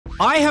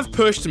I have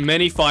pushed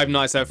many Five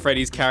Nights at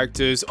Freddy's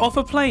characters off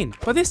a plane,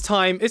 but this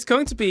time it's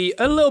going to be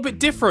a little bit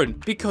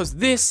different because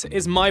this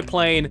is my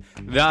plane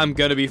that I'm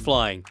going to be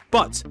flying.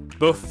 But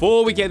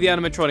before we get the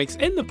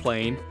animatronics in the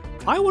plane,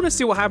 I want to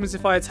see what happens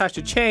if I attach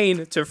a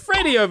chain to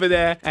Freddy over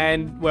there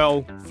and,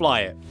 well,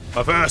 fly it.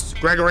 But first,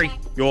 Gregory,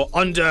 you're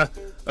under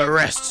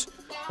arrest.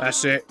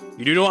 That's it.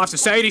 You do not have to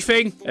say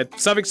anything.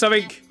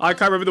 Something. I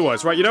can't remember the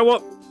words. Right, you know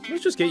what?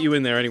 Let's just get you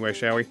in there anyway,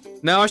 shall we?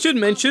 Now, I should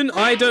mention,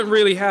 I don't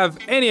really have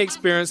any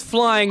experience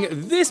flying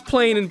this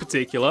plane in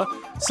particular,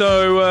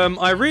 so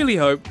I really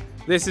hope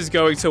this is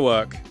going to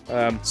work.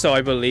 So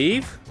I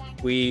believe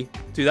we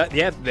do that.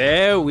 Yeah,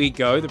 there we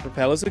go. The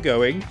propellers are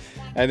going.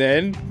 And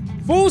then,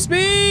 full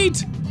speed!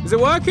 Is it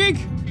working?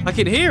 I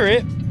can hear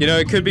it. You know,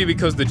 it could be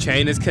because the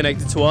chain is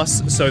connected to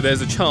us, so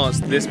there's a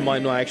chance this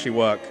might not actually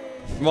work.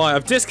 Right,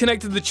 I've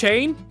disconnected the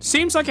chain.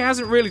 Seems like it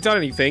hasn't really done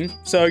anything.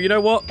 So, you know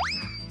what?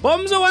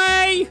 Bombs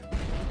away!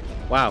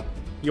 Wow,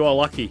 you are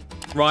lucky.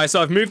 Right,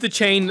 so I've moved the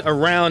chain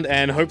around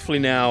and hopefully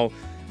now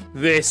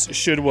this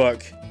should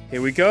work. Here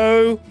we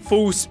go.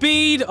 Full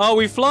speed. Are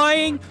we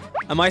flying?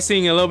 Am I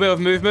seeing a little bit of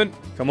movement?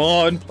 Come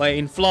on,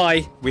 plane,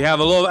 fly. We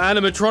have a lot of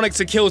animatronics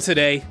to kill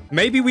today.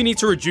 Maybe we need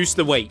to reduce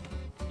the weight.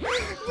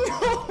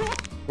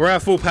 We're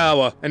at full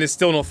power and it's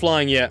still not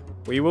flying yet.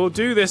 We will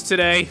do this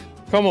today.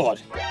 Come on.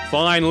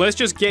 Fine, let's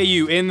just get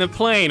you in the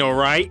plane, all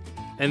right?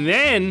 And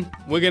then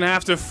we're gonna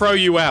have to throw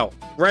you out.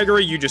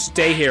 Gregory, you just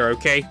stay here,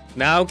 okay?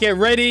 Now get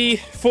ready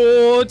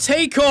for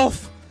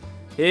takeoff.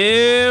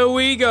 Here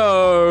we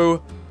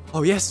go.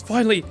 Oh yes,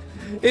 finally,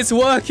 it's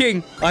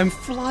working. I'm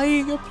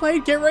flying a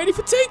plane. Get ready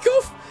for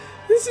takeoff.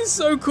 This is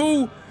so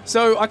cool.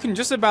 So I can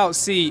just about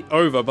see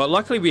over, but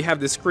luckily we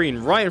have the screen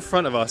right in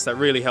front of us that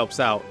really helps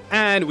out.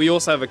 And we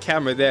also have a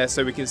camera there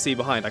so we can see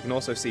behind. I can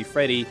also see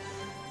Freddy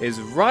is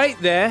right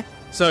there.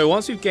 So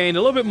once we've gained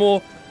a little bit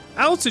more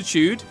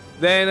altitude,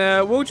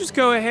 then we'll just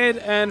go ahead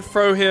and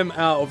throw him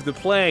out of the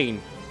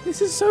plane.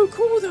 This is so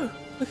cool though.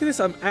 Look at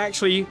this, I'm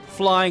actually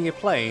flying a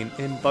plane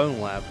in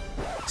Bonelab.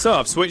 So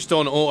I've switched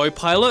on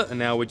autopilot and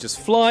now we're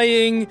just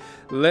flying.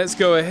 Let's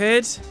go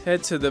ahead,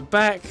 head to the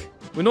back.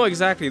 We're not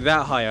exactly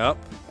that high up.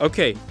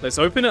 Okay, let's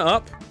open it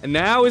up. And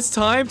now it's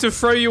time to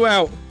throw you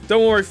out.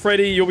 Don't worry,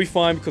 Freddy, you'll be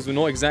fine because we're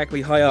not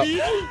exactly high up.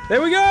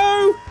 There we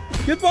go.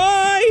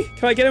 Goodbye.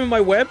 Can I get him in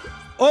my web?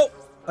 Oh,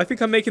 I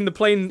think I'm making the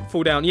plane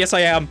fall down. Yes,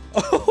 I am.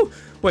 Oh,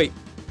 wait.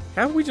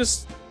 Haven't we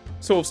just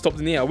sort of stopped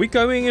in the air? Are we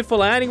going in for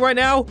landing right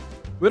now?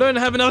 We don't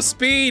have enough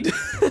speed.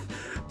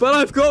 But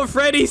I've got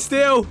Freddy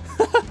still.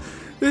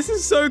 This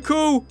is so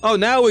cool. Oh,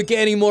 now we're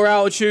getting more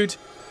altitude.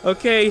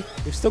 Okay,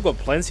 we've still got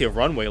plenty of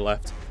runway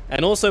left.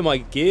 And also my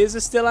gears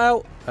are still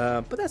out,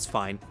 but that's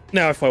fine.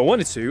 Now, if I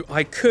wanted to,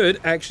 I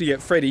could actually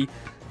get Freddy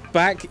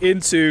back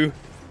into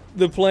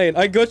the plane.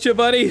 I got you,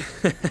 buddy.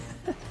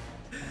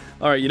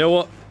 All right, you know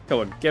what? Come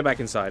on, get back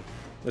inside.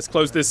 Let's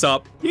close this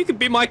up. You can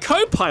be my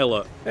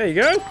co-pilot. There you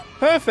go.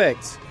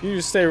 Perfect. You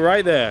just stay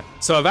right there.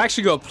 So I've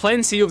actually got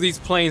plenty of these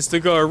planes to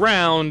go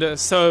around,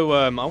 so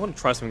I want to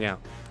try something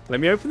out. Let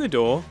me open the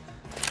door.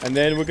 And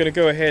then we're going to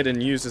go ahead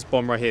and use this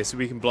bomb right here so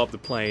we can blow up the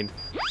plane.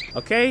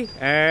 Okay,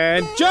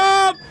 and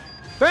jump!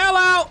 Bail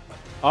out!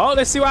 Oh,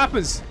 let's see what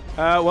happens.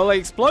 Well, they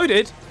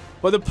exploded,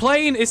 but the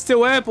plane is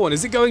still airborne.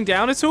 Is it going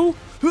down at all?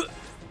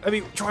 Let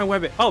me try and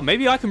web it. Oh,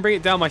 maybe I can bring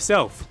it down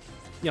myself.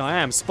 Yeah, I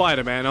am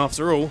Spider-Man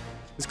after all.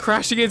 It's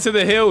crashing into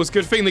the hills.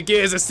 Good thing the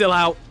gears are still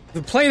out.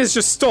 The plane has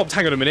just stopped.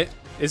 Hang on a minute.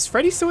 Is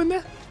Freddy still in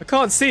there? I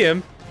can't see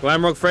him.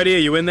 Glamrock Freddy, are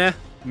you in there?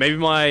 Maybe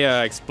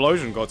my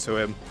explosion got to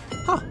him.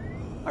 Huh.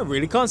 I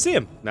really can't see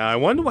him. Now, I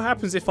wonder what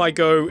happens if I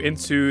go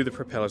into the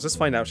propellers. Let's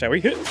find out, shall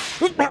we?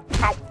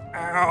 Ow.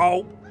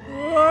 Ow.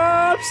 Oh,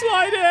 I'm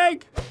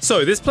sliding.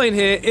 So, this plane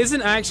here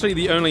isn't actually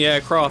the only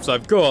aircraft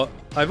I've got.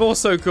 I've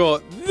also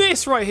got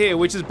this right here,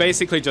 which is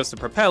basically just a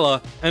propeller.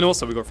 And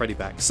also, we got Freddy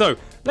back. So,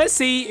 let's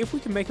see if we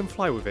can make him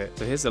fly with it.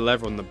 So, here's the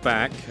lever on the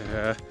back.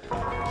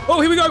 Oh,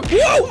 here we go.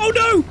 Whoa! Oh,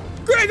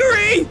 no!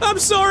 Gregory! I'm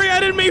sorry,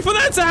 I didn't mean for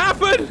that to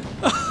happen.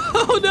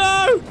 Oh,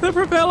 no! The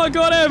propeller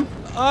got him.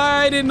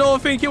 I did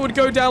not think it would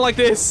go down like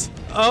this.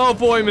 Oh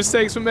boy,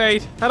 mistakes were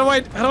made. How do I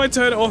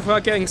turn it off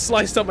without getting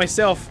sliced up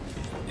myself?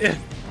 Yeah.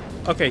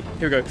 Okay,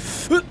 here we go.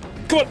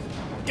 Come on,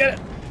 get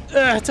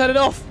it. Turn it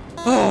off.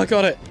 Oh, I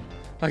got it.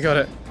 I got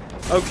it.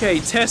 Okay,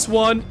 test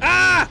one.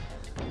 Ah!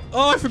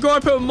 Oh, I forgot I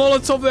put a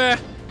Molotov there.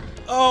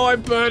 Oh,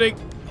 I'm burning.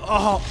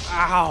 Oh,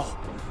 ow.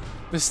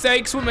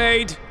 Mistakes were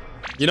made.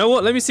 You know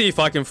what? Let me see if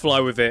I can fly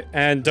with it.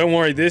 And don't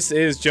worry, this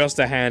is just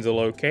a handle,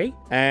 okay?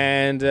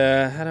 And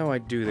how do I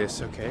do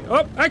this? Okay.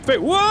 Oh,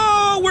 activate.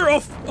 Whoa, we're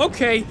off.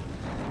 Okay.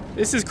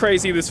 This is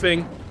crazy, this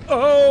thing.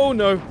 Oh,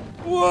 no.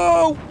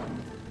 Whoa.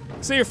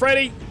 See you,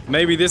 Freddy.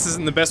 Maybe this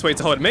isn't the best way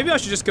to hold it. Maybe I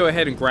should just go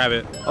ahead and grab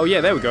it. Oh,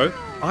 yeah, there we go.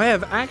 I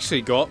have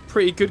actually got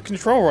pretty good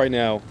control right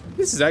now.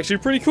 This is actually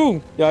pretty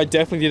cool. Yeah, I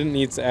definitely didn't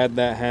need to add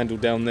that handle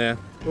down there.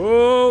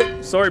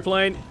 Oh, sorry,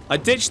 plane. I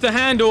ditched the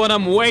handle and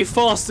I'm way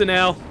faster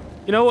now.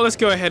 You know what? Let's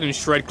go ahead and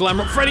shred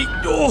Glamrock Freddy.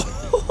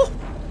 Oh.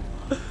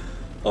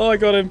 Oh, I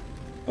got him.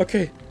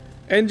 Okay.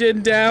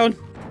 Engine down.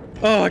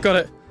 Oh, I got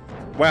it.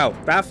 Wow,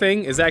 that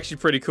thing is actually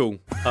pretty cool.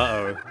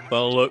 Uh-oh.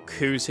 Well, look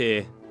who's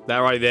here. That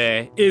right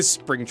there is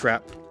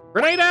Springtrap.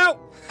 Grenade out!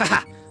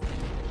 Haha.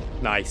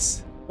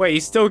 Nice. Wait,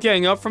 he's still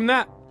getting up from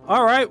that?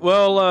 All right,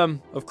 well,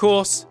 of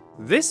course,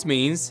 this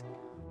means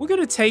we're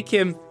gonna take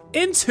him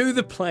into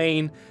the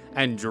plane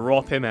and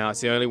drop him out.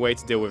 It's the only way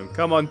to deal with him.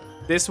 Come on,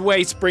 this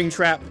way,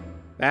 Springtrap.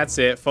 That's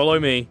it, follow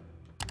me.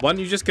 Why don't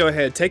you just go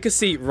ahead, take a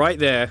seat right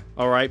there,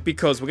 all right?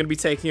 Because we're gonna be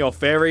taking off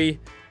very,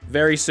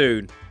 very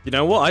soon. You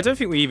know what? I don't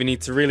think we even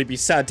need to really be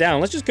sat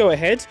down. Let's just go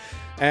ahead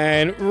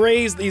and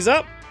raise these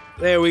up.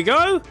 There we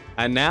go.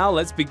 And now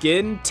let's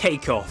begin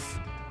takeoff.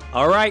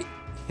 All right,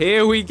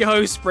 here we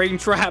go,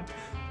 Springtrap.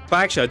 But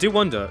actually, I do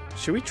wonder,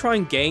 should we try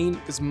and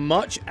gain as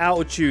much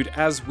altitude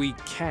as we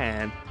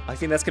can? I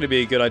think that's going to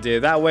be a good idea.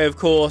 That way, of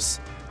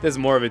course, there's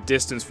more of a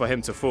distance for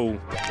him to fall.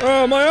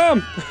 Oh, my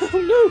arm!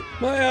 Oh,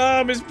 no! My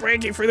arm is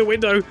breaking through the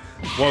window.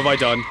 What have I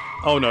done?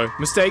 Oh, no.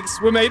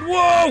 Mistakes were made.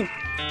 Whoa!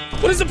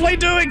 What is the plane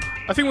doing?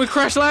 I think we're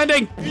crash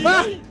landing.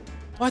 Ah!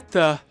 What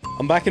the?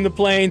 I'm back in the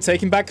plane,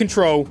 taking back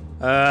control.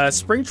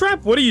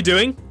 Springtrap, what are you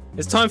doing?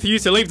 It's time for you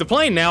to leave the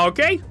plane now,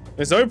 okay?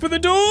 Let's open the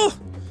door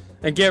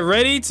and get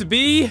ready to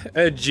be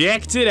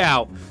ejected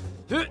out.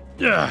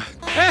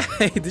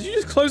 Hey, did you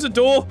just close the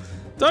door?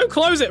 Don't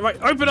close it. Right,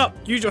 open up.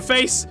 Use your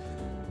face.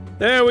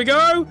 There we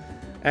go.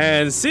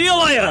 And see you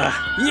later.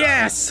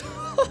 Yes.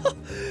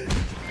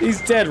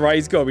 He's dead, right?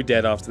 He's got to be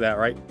dead after that,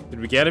 right? Did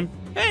we get him?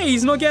 Hey,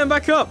 he's not getting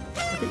back up.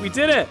 I think we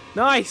did it.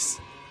 Nice.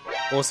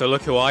 Also,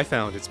 look who I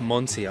found. It's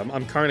Monty.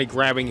 I'm currently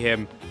grabbing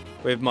him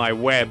with my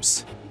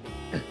webs.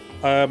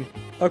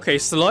 Okay,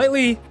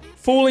 slightly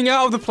falling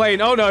out of the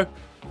plane. Oh, no.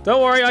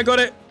 Don't worry, I got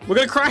it. We're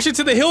gonna crash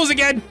into the hills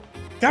again.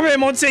 Come here,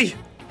 Monty.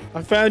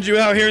 I found you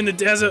out here in the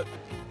desert.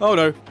 Oh,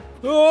 no.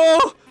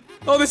 Oh,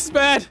 this is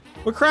bad.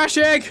 We're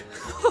crashing.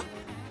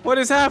 What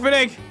is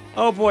happening?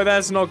 Oh, boy,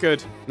 that's not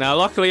good. Now,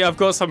 luckily, I've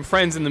got some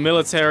friends in the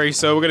military,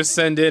 so we're gonna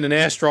send in an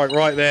airstrike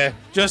right there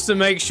just to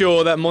make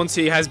sure that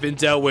Monty has been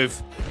dealt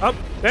with. Oh,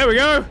 there we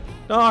go.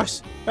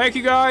 Nice. Thank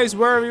you, guys,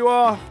 wherever you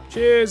are.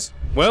 Cheers.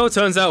 Well, it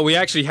turns out we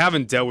actually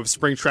haven't dealt with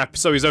Springtrap,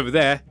 so he's over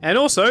there. And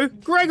also,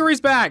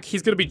 Gregory's back.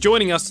 He's going to be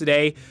joining us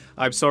today.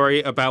 I'm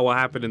sorry about what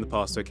happened in the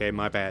past, okay?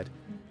 My bad.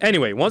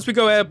 Anyway, once we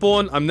go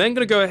airborne, I'm then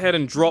going to go ahead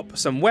and drop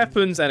some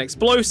weapons and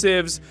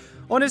explosives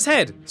on his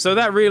head. So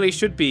that really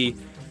should be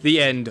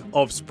the end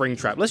of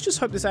Springtrap. Let's just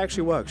hope this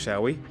actually works,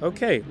 shall we?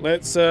 Okay,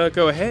 let's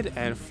go ahead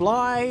and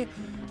fly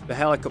the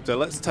helicopter.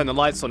 Let's turn the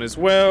lights on as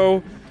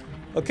well.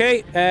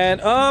 Okay,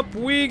 and up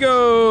we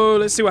go.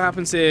 Let's see what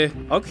happens here.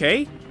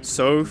 Okay.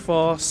 So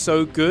far,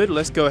 so good.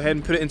 Let's go ahead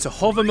and put it into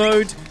hover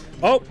mode.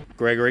 Oh,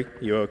 Gregory,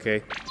 you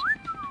okay?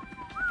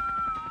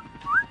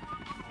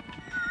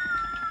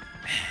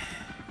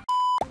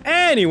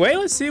 Anyway,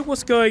 let's see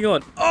what's going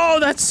on. Oh,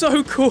 that's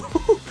so cool.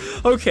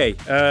 Okay,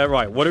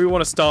 right, what do we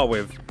want to start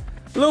with?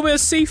 A little bit of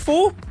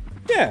C4?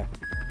 Yeah.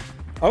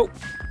 Oh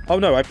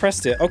no, I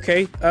pressed it.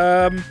 Okay,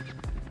 where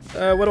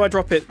do I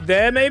drop it?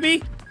 There,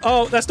 maybe?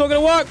 Oh, that's not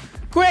gonna work.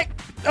 Quick!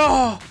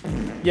 Oh!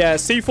 Yeah,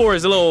 C4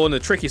 is a little on the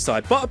tricky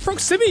side, but a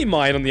proximity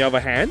mine, on the other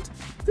hand,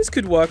 this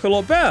could work a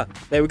lot better.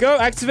 There we go,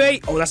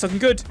 activate. Oh, that's looking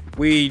good.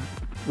 We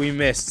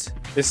missed.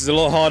 This is a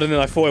lot harder than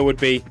I thought it would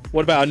be.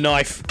 What about a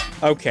knife?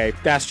 Okay,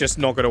 that's just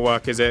not gonna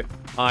work, is it?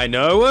 I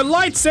know, a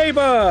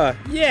lightsaber!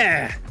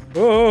 Yeah!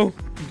 Oh,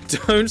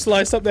 don't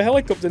slice up the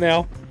helicopter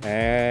now.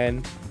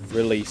 And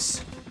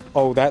release.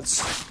 Oh,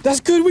 that's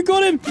good, we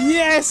got him!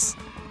 Yes!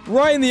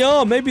 Right in the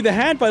arm, maybe the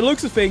hand by the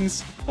looks of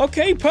things.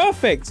 Okay,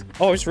 perfect.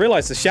 Oh, I just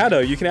realized the shadow.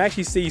 You can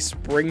actually see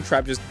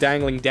Springtrap just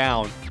dangling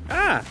down.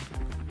 Ah,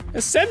 a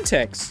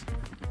Semtex.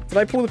 Did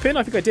I pull the pin?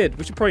 I think I did.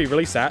 We should probably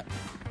release that.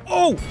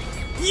 Oh,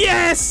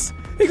 yes!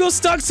 It got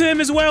stuck to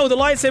him as well. The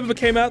lightsaber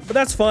came out, but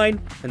that's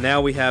fine. And now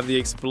we have the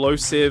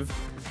explosive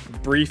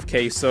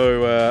briefcase.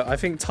 So I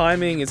think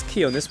timing is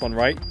key on this one,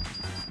 right?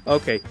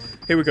 Okay,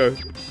 here we go.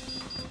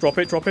 Drop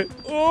it, drop it.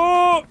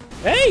 Oh,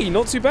 hey,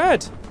 not too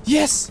bad.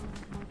 Yes!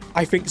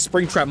 I think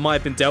Springtrap might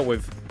have been dealt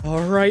with.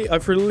 All right,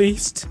 I've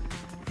released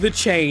the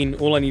chain.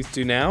 All I need to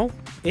do now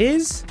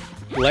is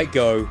let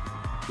go.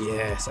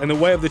 Yes, and the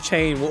weight of the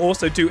chain will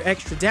also do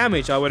extra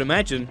damage, I would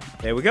imagine.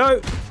 There we go.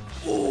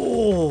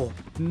 Oh,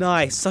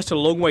 nice. Such a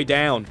long way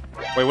down.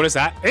 Wait, what is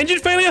that? Engine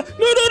failure?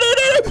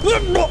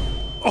 No.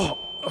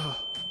 Oh.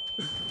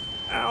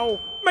 Ow.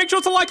 Make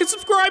sure to like and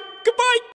subscribe. Goodbye.